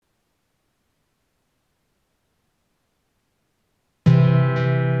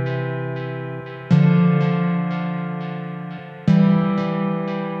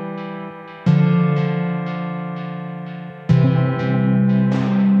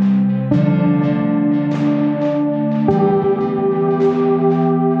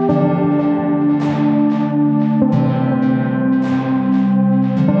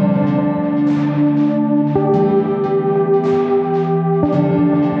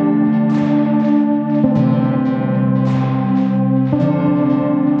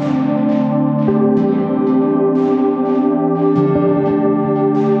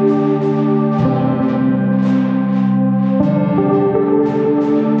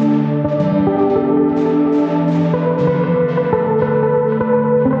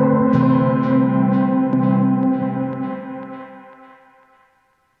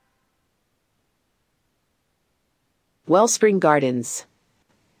Wellspring Gardens.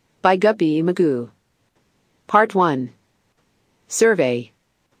 By Guppy Magoo. Part 1. Survey.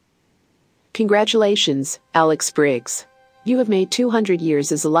 Congratulations, Alex Briggs. You have made 200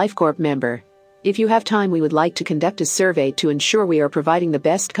 years as a LifeCorp member. If you have time, we would like to conduct a survey to ensure we are providing the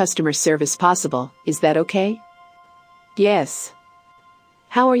best customer service possible. Is that okay? Yes.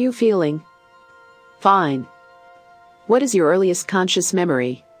 How are you feeling? Fine. What is your earliest conscious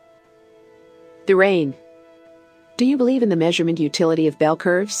memory? The rain. Do you believe in the measurement utility of bell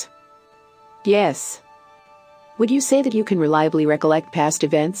curves? Yes. Would you say that you can reliably recollect past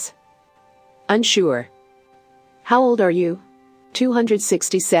events? Unsure. How old are you?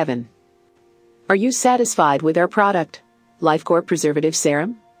 267. Are you satisfied with our product, LifeCorp Preservative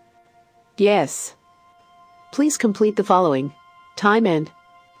Serum? Yes. Please complete the following. Time and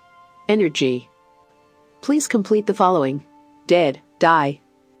energy. Please complete the following. Dead, die.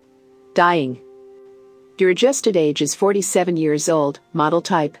 Dying. Your adjusted age is 47 years old, model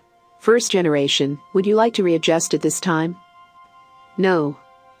type. First generation. Would you like to readjust at this time? No.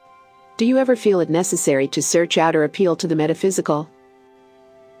 Do you ever feel it necessary to search out or appeal to the metaphysical?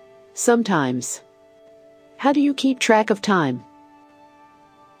 Sometimes. How do you keep track of time?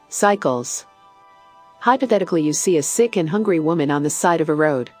 Cycles. Hypothetically, you see a sick and hungry woman on the side of a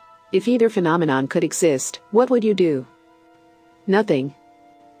road. If either phenomenon could exist, what would you do? Nothing.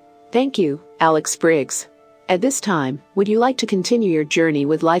 Thank you, Alex Briggs. At this time, would you like to continue your journey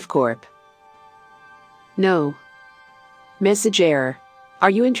with LifeCorp? No. Message error. Are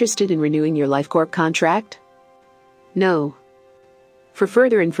you interested in renewing your LifeCorp contract? No. For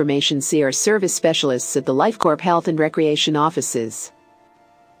further information, see our service specialists at the LifeCorp Health and Recreation offices.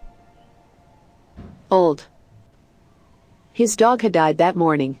 Old. His dog had died that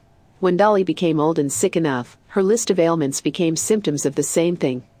morning. When Dolly became old and sick enough, her list of ailments became symptoms of the same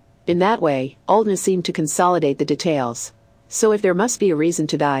thing. In that way, oldness seemed to consolidate the details. So if there must be a reason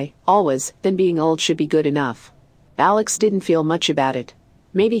to die, always, then being old should be good enough. Alex didn't feel much about it.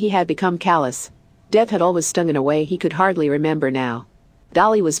 Maybe he had become callous. Death had always stung in a way he could hardly remember now.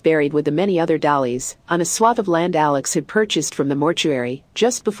 Dolly was buried with the many other Dollys, on a swath of land Alex had purchased from the mortuary,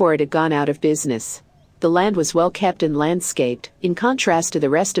 just before it had gone out of business. The land was well kept and landscaped, in contrast to the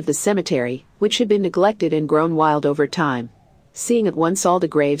rest of the cemetery, which had been neglected and grown wild over time. Seeing at once all the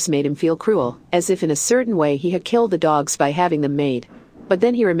graves made him feel cruel, as if in a certain way he had killed the dogs by having them made. But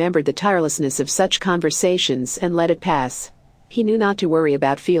then he remembered the tirelessness of such conversations and let it pass. He knew not to worry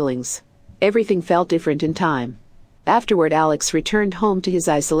about feelings. Everything felt different in time. Afterward, Alex returned home to his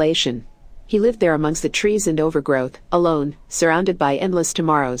isolation. He lived there amongst the trees and overgrowth, alone, surrounded by endless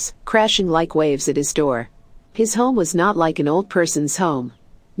tomorrows, crashing like waves at his door. His home was not like an old person's home.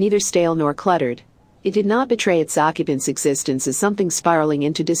 Neither stale nor cluttered. It did not betray its occupant's existence as something spiraling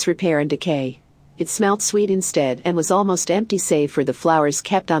into disrepair and decay. It smelt sweet instead and was almost empty save for the flowers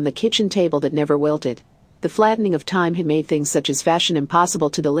kept on the kitchen table that never wilted. The flattening of time had made things such as fashion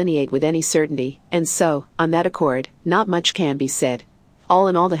impossible to delineate with any certainty, and so, on that accord, not much can be said. All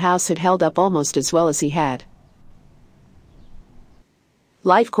in all, the house had held up almost as well as he had.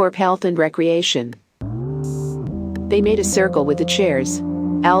 LifeCorp Health and Recreation. They made a circle with the chairs.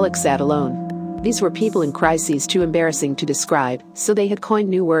 Alex sat alone. These were people in crises too embarrassing to describe, so they had coined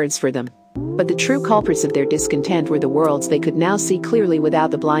new words for them. But the true culprits of their discontent were the worlds they could now see clearly without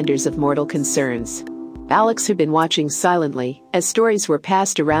the blinders of mortal concerns. Alex had been watching silently, as stories were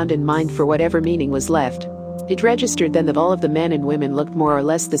passed around in mind for whatever meaning was left. It registered then that all of the men and women looked more or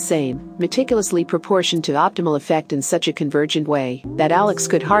less the same, meticulously proportioned to optimal effect in such a convergent way, that Alex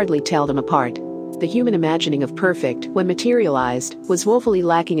could hardly tell them apart. The human imagining of perfect, when materialized, was woefully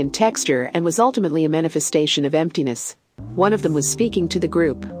lacking in texture and was ultimately a manifestation of emptiness. One of them was speaking to the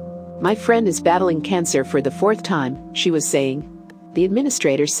group. "My friend is battling cancer for the 4th time," she was saying. The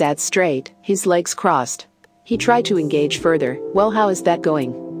administrator sat straight, his legs crossed. He tried to engage further. "Well, how is that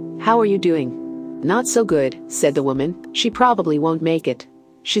going? How are you doing?" "Not so good," said the woman. "She probably won't make it.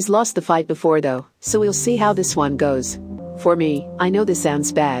 She's lost the fight before though, so we'll see how this one goes. For me, I know this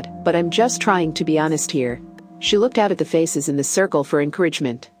sounds bad, but I'm just trying to be honest here." She looked out at the faces in the circle for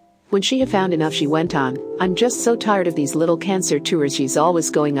encouragement. When she had found enough, she went on, "I'm just so tired of these little cancer tours she's always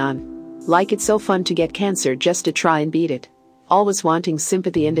going on. Like it's so fun to get cancer just to try and beat it. Always wanting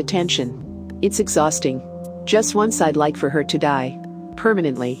sympathy and attention. It's exhausting. Just once I'd like for her to die.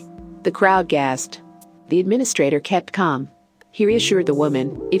 Permanently." The crowd gasped. The administrator kept calm. He reassured the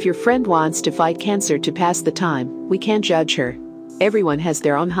woman, "If your friend wants to fight cancer to pass the time, we can't judge her. Everyone has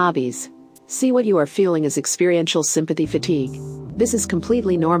their own hobbies. See what you are feeling as experiential sympathy fatigue. This is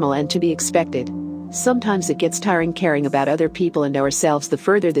completely normal and to be expected. Sometimes it gets tiring caring about other people and ourselves the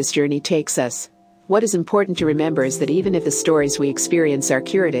further this journey takes us. What is important to remember is that even if the stories we experience are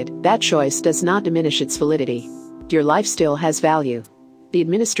curated, that choice does not diminish its validity. Your life still has value. The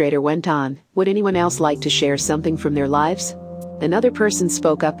administrator went on, would anyone else like to share something from their lives? Another person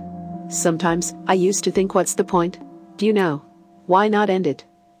spoke up. Sometimes, I used to think, what's the point? Do you know? Why not end it?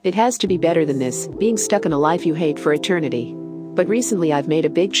 It has to be better than this, being stuck in a life you hate for eternity. But recently I've made a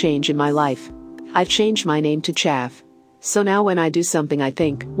big change in my life. I've changed my name to Chaff. So now when I do something I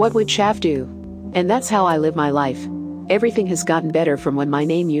think, what would Chaff do? And that's how I live my life. Everything has gotten better from when my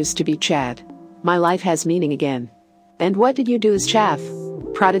name used to be Chad. My life has meaning again. And what did you do as Chaff?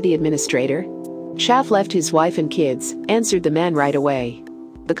 Prodded the administrator. Chaff left his wife and kids, answered the man right away.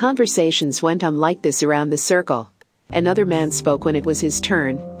 The conversations went on like this around the circle. Another man spoke when it was his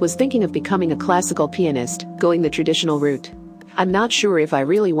turn, was thinking of becoming a classical pianist, going the traditional route. I'm not sure if I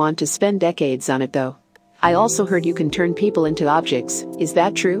really want to spend decades on it though. I also heard you can turn people into objects, is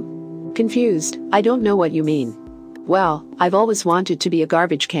that true? Confused, I don't know what you mean. Well, I've always wanted to be a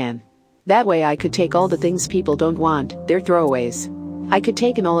garbage can. That way I could take all the things people don't want, they're throwaways. I could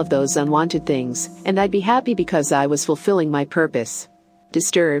take in all of those unwanted things, and I'd be happy because I was fulfilling my purpose.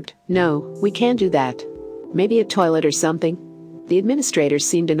 Disturbed, no, we can't do that. Maybe a toilet or something? The administrator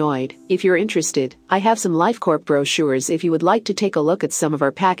seemed annoyed. If you're interested, I have some LifeCorp brochures if you would like to take a look at some of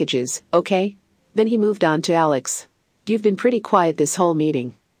our packages, okay? Then he moved on to Alex. You've been pretty quiet this whole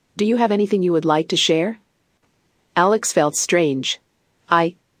meeting. Do you have anything you would like to share? Alex felt strange.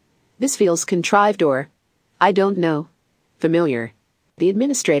 This feels contrived or, I don't know. Familiar. The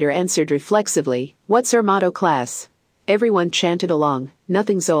administrator answered reflexively, what's our motto class? Everyone chanted along,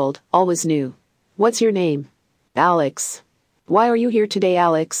 nothing's old, always new. What's your name? Alex. Why are you here today,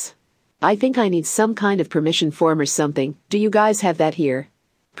 Alex? I think I need some kind of permission form or something. Do you guys have that here?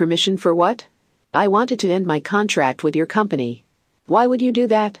 Permission for what? I wanted to end my contract with your company. Why would you do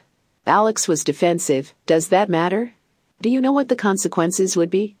that? Alex was defensive. Does that matter? Do you know what the consequences would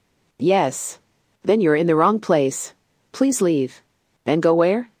be? Yes. Then you're in the wrong place. Please leave. And go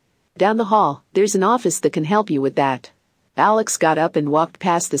where? Down the hall. There's an office that can help you with that. Alex got up and walked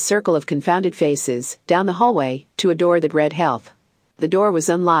past the circle of confounded faces, down the hallway, to a door that read Health. The door was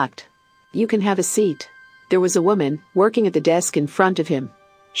unlocked. You can have a seat. There was a woman, working at the desk in front of him.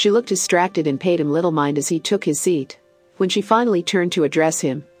 She looked distracted and paid him little mind as he took his seat. When she finally turned to address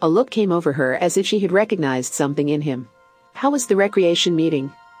him, a look came over her as if she had recognized something in him. How was the recreation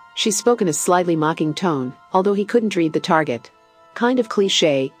meeting? She spoke in a slightly mocking tone, although he couldn't read the target. Kind of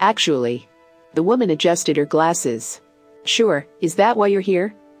cliché, actually. The woman adjusted her glasses. Sure, is that why you're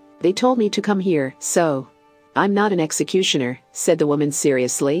here? They told me to come here, so. I'm not an executioner, said the woman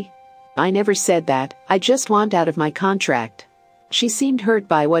seriously. I never said that, I just want out of my contract. She seemed hurt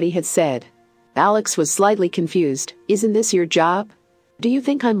by what he had said. Alex was slightly confused. Isn't this your job? Do you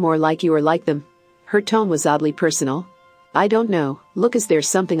think I'm more like you or like them? Her tone was oddly personal. I don't know, look, is there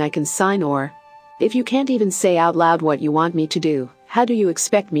something I can sign or? If you can't even say out loud what you want me to do, how do you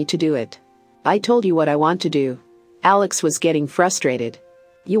expect me to do it? I told you what I want to do. Alex was getting frustrated.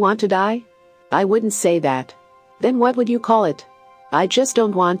 You want to die? I wouldn't say that. Then what would you call it? I just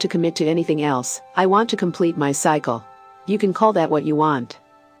don't want to commit to anything else, I want to complete my cycle. You can call that what you want.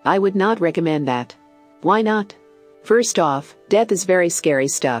 I would not recommend that. Why not? First off, death is very scary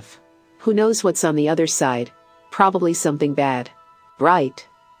stuff. Who knows what's on the other side? Probably something bad. Right.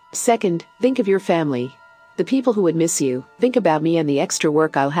 Second, think of your family. The people who would miss you, think about me and the extra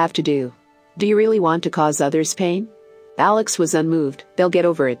work I'll have to do. Do you really want to cause others pain? Alex was unmoved, they'll get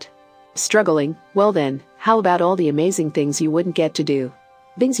over it. Struggling, well then, how about all the amazing things you wouldn't get to do?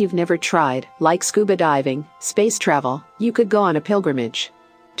 Things you've never tried, like scuba diving, space travel, you could go on a pilgrimage.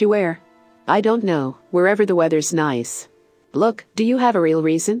 To where? I don't know, wherever the weather's nice. Look, do you have a real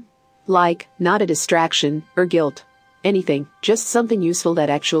reason? Like, not a distraction, or guilt. Anything, just something useful that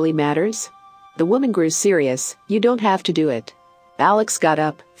actually matters? The woman grew serious. You don't have to do it. Alex got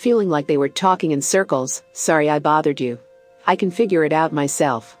up, feeling like they were talking in circles. Sorry I bothered you. I can figure it out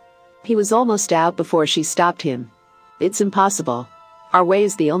myself. He was almost out before she stopped him. It's impossible. Our way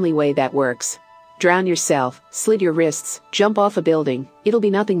is the only way that works. Drown yourself, slit your wrists, jump off a building. It'll be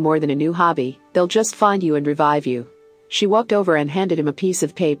nothing more than a new hobby. They'll just find you and revive you. She walked over and handed him a piece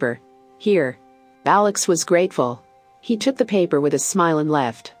of paper. Here. Alex was grateful. He took the paper with a smile and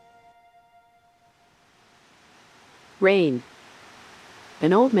left. Rain.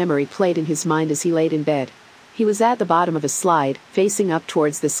 An old memory played in his mind as he laid in bed. He was at the bottom of a slide, facing up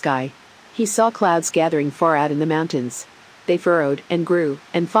towards the sky. He saw clouds gathering far out in the mountains. They furrowed and grew,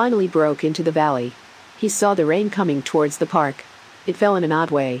 and finally broke into the valley. He saw the rain coming towards the park. It fell in an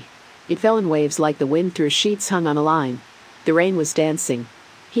odd way. It fell in waves like the wind through sheets hung on a line. The rain was dancing.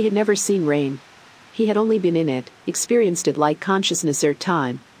 He had never seen rain. He had only been in it, experienced it like consciousness or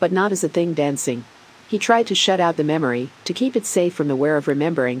time, but not as a thing dancing. He tried to shut out the memory, to keep it safe from the wear of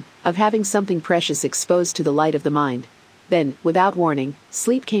remembering, of having something precious exposed to the light of the mind. Then, without warning,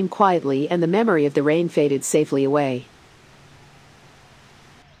 sleep came quietly and the memory of the rain faded safely away.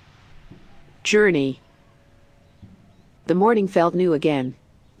 Journey. The morning felt new again.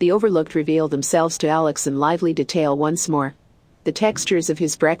 The overlooked revealed themselves to Alex in lively detail once more. The textures of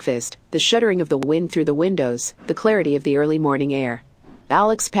his breakfast, the shuddering of the wind through the windows, the clarity of the early morning air.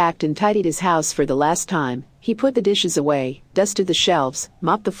 Alex packed and tidied his house for the last time. He put the dishes away, dusted the shelves,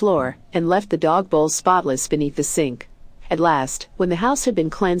 mopped the floor, and left the dog bowl spotless beneath the sink. At last, when the house had been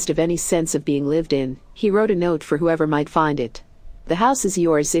cleansed of any sense of being lived in, he wrote a note for whoever might find it. The house is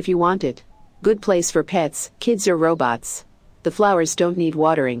yours if you want it. Good place for pets, kids or robots. The flowers don't need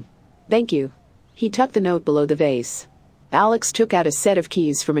watering. Thank you. He tucked the note below the vase. Alex took out a set of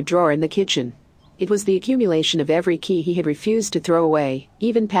keys from a drawer in the kitchen. It was the accumulation of every key he had refused to throw away,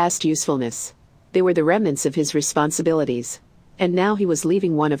 even past usefulness. They were the remnants of his responsibilities. And now he was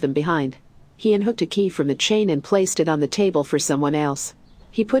leaving one of them behind. He unhooked a key from the chain and placed it on the table for someone else.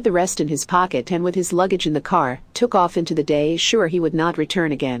 He put the rest in his pocket and with his luggage in the car, took off into the day, sure he would not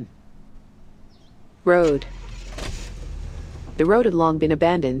return again. Road. The road had long been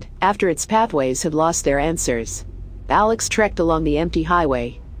abandoned, after its pathways had lost their answers. Alex trekked along the empty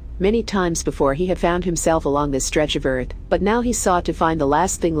highway. Many times before he had found himself along this stretch of earth, but now he sought to find the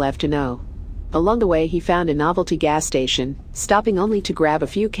last thing left to know. Along the way he found a novelty gas station, stopping only to grab a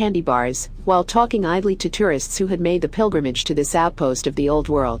few candy bars, while talking idly to tourists who had made the pilgrimage to this outpost of the old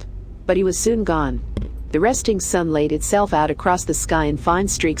world. But he was soon gone. The resting sun laid itself out across the sky in fine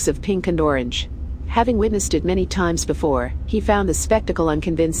streaks of pink and orange. Having witnessed it many times before, he found the spectacle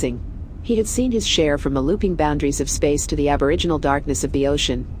unconvincing. He had seen his share from the looping boundaries of space to the aboriginal darkness of the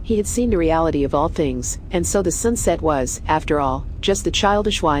ocean. He had seen the reality of all things, and so the sunset was, after all, just the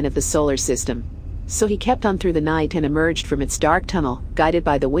childish whine of the solar system. So he kept on through the night and emerged from its dark tunnel, guided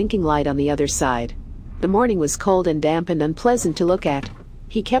by the winking light on the other side. The morning was cold and damp and unpleasant to look at.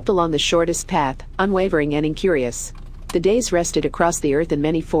 He kept along the shortest path, unwavering and incurious. The days rested across the earth in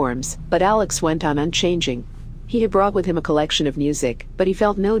many forms, but Alex went on unchanging. He had brought with him a collection of music, but he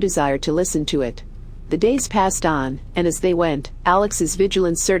felt no desire to listen to it. The days passed on, and as they went, Alex's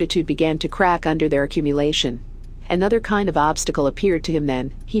vigilant certitude began to crack under their accumulation. Another kind of obstacle appeared to him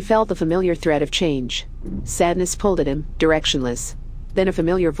then. He felt the familiar threat of change. Sadness pulled at him, directionless. Then a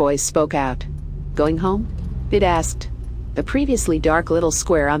familiar voice spoke out. "Going home?" it asked. A previously dark little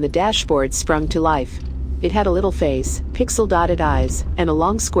square on the dashboard sprung to life. It had a little face, pixel-dotted eyes, and a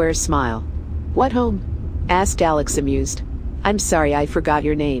long square smile. "What home?" asked Alex, amused. "I'm sorry, I forgot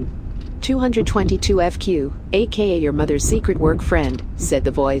your name." 222 FQ, aka your mother's secret work friend, said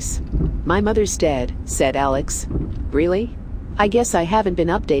the voice. "My mother's dead," said Alex. "Really? I guess I haven't been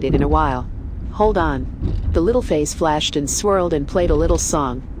updated in a while. Hold on." The little face flashed and swirled and played a little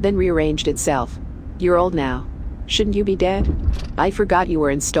song, then rearranged itself. "You're old now. Shouldn't you be dead? I forgot you were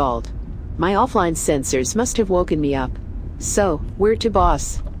installed. My offline sensors must have woken me up. So, where to,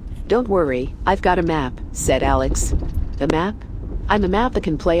 boss?" "Don't worry, I've got a map," said Alex. "A map? I'm a map that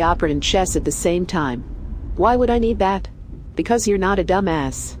can play opera and chess at the same time." "Why would I need that?" "Because you're not a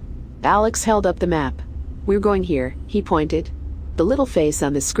dumbass." Alex held up the map. "We're going here," he pointed. The little face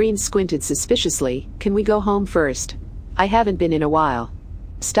on the screen squinted suspiciously. "Can we go home first? I haven't been in a while."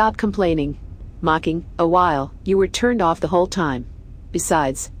 "Stop complaining." Mocking. "A while, you were turned off the whole time.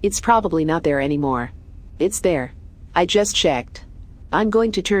 Besides, it's probably not there anymore." "It's there. I just checked." "I'm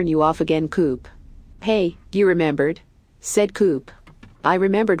going to turn you off again, Coop." "Hey, you remembered?" said Coop. "I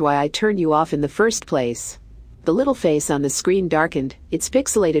remembered why I turned you off in the first place." The little face on the screen darkened, its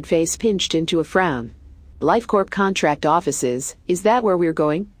pixelated face pinched into a frown. "LifeCorp contract offices, is that where we're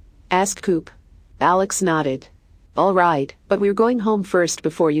going?" asked Coop. Alex nodded. "All right, but we're going home first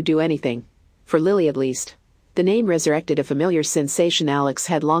before you do anything. For Lily at least." The name resurrected a familiar sensation Alex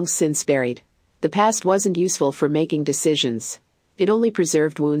had long since buried. The past wasn't useful for making decisions. It only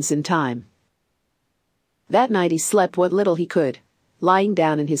preserved wounds in time. That night he slept what little he could. Lying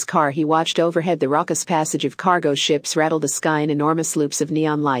down in his car he watched overhead the raucous passage of cargo ships rattle the sky in enormous loops of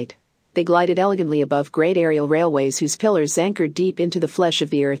neon light. They glided elegantly above great aerial railways whose pillars anchored deep into the flesh of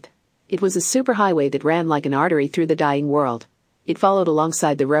the earth. It was a superhighway that ran like an artery through the dying world. It followed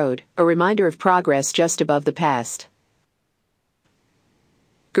alongside the road, a reminder of progress just above the past.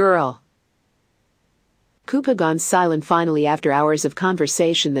 Girl. Coop had gone silent finally after hours of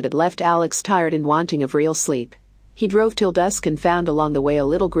conversation that had left Alex tired and wanting of real sleep. He drove till dusk and found along the way a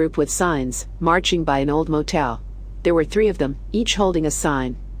little group with signs, marching by an old motel. There were 3 of them, each holding a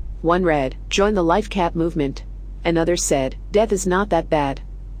sign. One read, "Join the Life Cap movement." Another said, "Death is not that bad."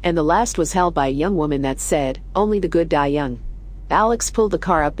 And the last was held by a young woman that said, "Only the good die young." Alex pulled the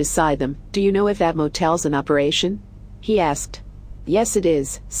car up beside them. "Do you know if that motel's in operation?" he asked. "Yes, it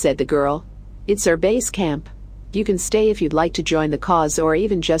is," said the girl. "It's our base camp. You can stay if you'd like to join the cause or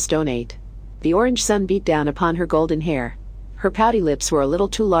even just donate." The orange sun beat down upon her golden hair. Her pouty lips were a little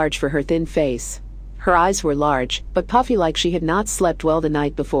too large for her thin face. Her eyes were large, but puffy like she had not slept well the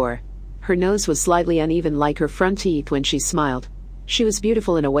night before. Her nose was slightly uneven like her front teeth when she smiled. She was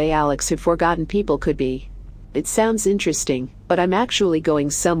beautiful in a way Alex had forgotten people could be. "It sounds interesting, but I'm actually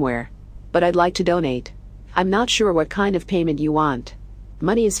going somewhere. But I'd like to donate. I'm not sure what kind of payment you want."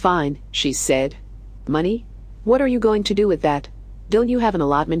 "Money is fine," she said. "Money? What are you going to do with that? Don't you have an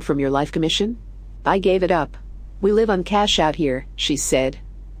allotment from your life commission?" "I gave it up. We live on cash out here," she said.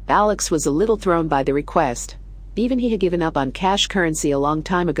 Alex was a little thrown by the request. Even he had given up on cash currency a long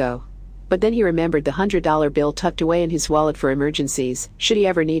time ago. But then he remembered the $100 bill tucked away in his wallet for emergencies, should he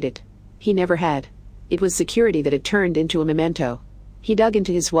ever need it. He never had. It was security that had turned into a memento. He dug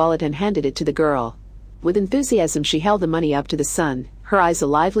into his wallet and handed it to the girl. With enthusiasm she held the money up to the sun, her eyes a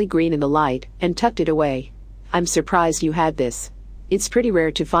lively green in the light, and tucked it away. "I'm surprised you had this. It's pretty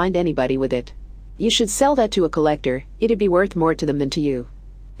rare to find anybody with it. You should sell that to a collector. It'd be worth more to them than to you."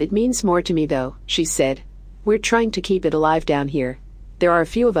 "It means more to me though," she said. "We're trying to keep it alive down here. There are a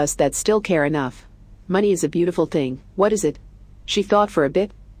few of us that still care enough. Money is a beautiful thing. What is it?" She thought for a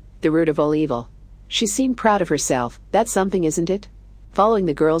bit. "The root of all evil." She seemed proud of herself. "That's something, isn't it?" Following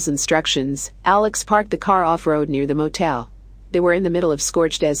the girl's instructions, Alex parked the car off-road near the motel. They were in the middle of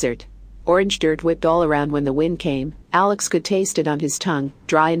scorched desert. Orange dirt whipped all around when the wind came. Alex could taste it on his tongue,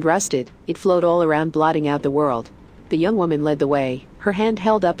 dry and rusted. It flowed all around, blotting out the world. The young woman led the way, her hand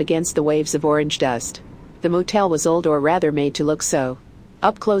held up against the waves of orange dust. The motel was old, or rather made to look so.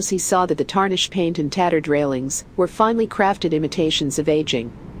 Up close he saw that the tarnished paint and tattered railings were finely crafted imitations of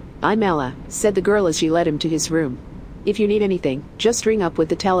aging. "I'm Ella," said the girl as she led him to his room. "If you need anything, just ring up with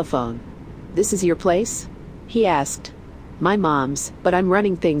the telephone." "This is your place?" he asked. "My mom's, but I'm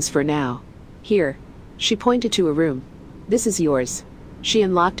running things for now. Here." She pointed to a room. "This is yours." She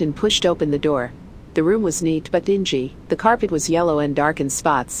unlocked and pushed open the door. The room was neat but dingy. The carpet was yellow and dark in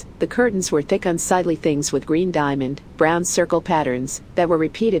spots. The curtains were thick unsightly things with green diamond, brown circle patterns that were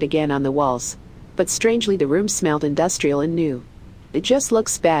repeated again on the walls. But strangely the room smelled industrial and new. "It just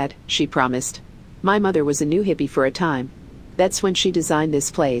looks bad," she promised. "My mother was a new hippie for a time. That's when she designed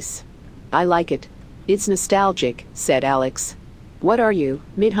this place. I like it. It's nostalgic," said Alex. "What are you,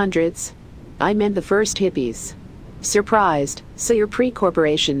 mid-hundreds?" "I meant the first hippies." Surprised. "So you're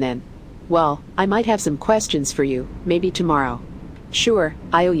pre-corporation then?" "Well, I might have some questions for you, maybe tomorrow." "Sure,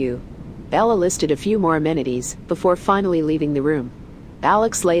 I owe you." Ella listed a few more amenities before finally leaving the room.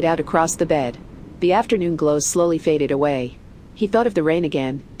 Alex laid out across the bed. The afternoon glow slowly faded away. He thought of the rain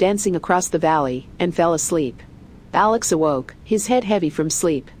again, dancing across the valley, and fell asleep. Alex awoke, his head heavy from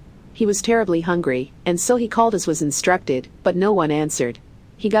sleep. He was terribly hungry, and so he called as was instructed, but no one answered.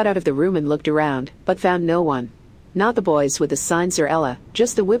 He got out of the room and looked around, but found no one. Not the boys with the signs or Ella,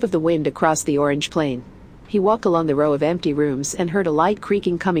 just the whip of the wind across the orange plain. He walked along the row of empty rooms and heard a light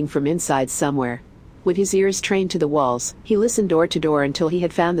creaking coming from inside somewhere. With his ears trained to the walls, he listened door to door until he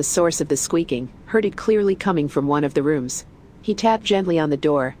had found the source of the squeaking, heard it clearly coming from one of the rooms. He tapped gently on the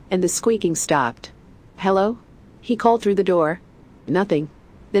door, and the squeaking stopped. "Hello?" he called through the door. Nothing.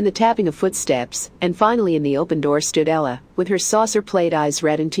 Then the tapping of footsteps, and finally in the open door stood Ella, with her saucer-plate eyes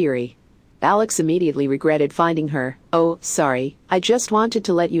red and teary. Alex immediately regretted finding her. "Oh, sorry, I just wanted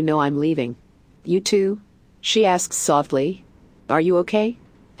to let you know I'm leaving." "You too?" she asked softly. "Are you okay?"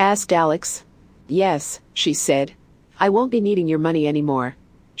 asked Alex. "Yes," she said. "I won't be needing your money anymore."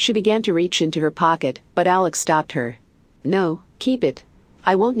 She began to reach into her pocket, but Alex stopped her. "No, keep it.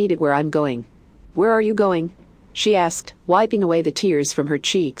 I won't need it where I'm going." "Where are you going?" she asked, wiping away the tears from her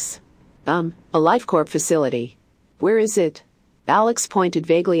cheeks. A LifeCorp facility." "Where is it?" Alex pointed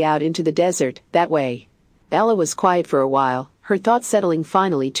vaguely out into the desert, that way. Ella was quiet for a while, her thoughts settling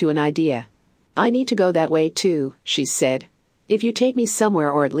finally to an idea. "I need to go that way too," she said. "If you take me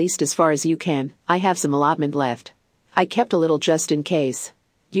somewhere, or at least as far as you can, I have some allotment left. I kept a little just in case.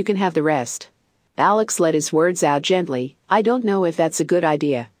 You can have the rest." Alex let his words out gently. "I don't know if that's a good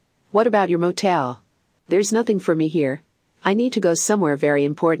idea." "What about your motel?" "There's nothing for me here. I need to go somewhere very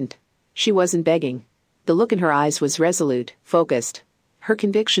important." She wasn't begging. The look in her eyes was resolute, focused. Her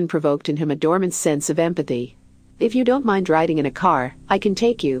conviction provoked in him a dormant sense of empathy. "If you don't mind riding in a car, I can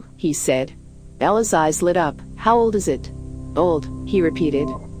take you," he said. Ella's eyes lit up. "How old is it?" "Old," he repeated.